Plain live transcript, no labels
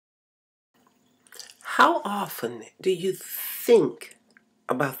How often do you think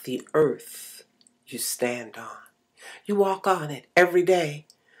about the earth you stand on? You walk on it every day,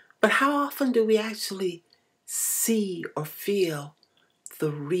 but how often do we actually see or feel the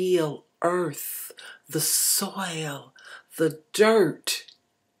real earth, the soil, the dirt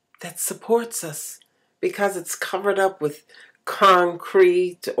that supports us because it's covered up with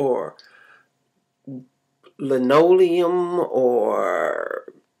concrete or linoleum or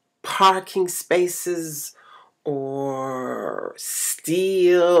parking spaces or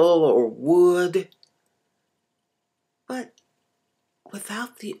steel or wood. But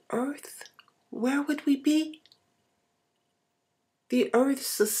without the earth, where would we be? The earth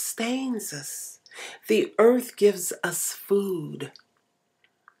sustains us. The earth gives us food.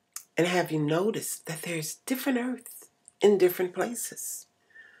 And have you noticed that there's different earth in different places?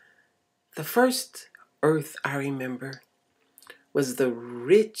 The first earth I remember was the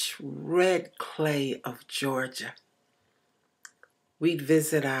rich red clay of Georgia. We'd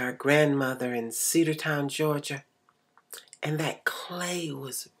visit our grandmother in Cedartown, Georgia, and that clay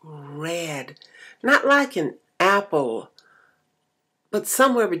was red, not like an apple, but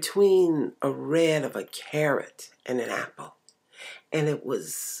somewhere between a red of a carrot and an apple. And it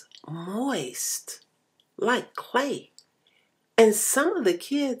was moist, like clay. And some of the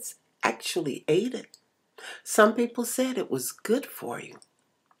kids actually ate it. Some people said it was good for you.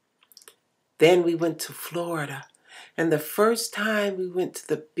 Then we went to Florida. And the first time we went to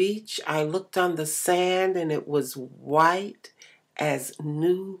the beach, I looked on the sand and it was white as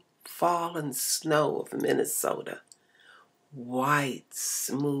new fallen snow of Minnesota. White,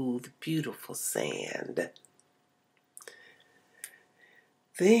 smooth, beautiful sand.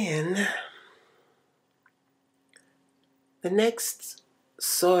 Then, the next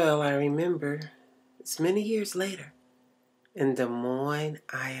soil I remember is many years later in Des Moines,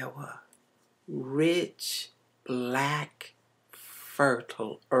 Iowa. Rich, black,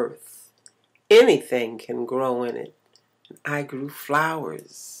 fertile earth. Anything can grow in it. I grew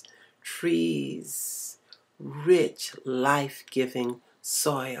flowers, trees, rich, life-giving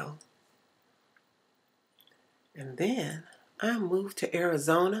soil. And then I moved to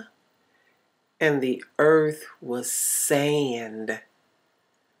Arizona, and the earth was sand.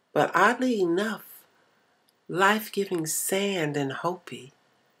 But oddly enough, life-giving sand in Hopi,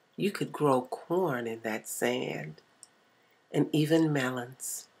 you could grow corn in that sand, and even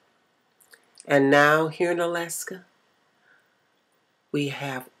melons. And now here in Alaska, we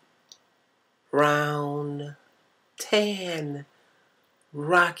have brown, tan,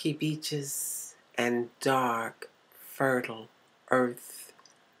 rocky beaches and dark, fertile earth.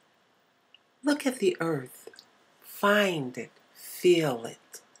 Look at the earth. Find it. Feel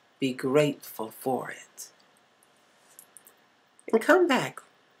it. Be grateful for it. And come back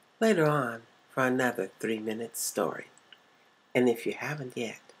later on for another 3-minute story. And if you haven't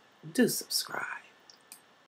yet, do subscribe.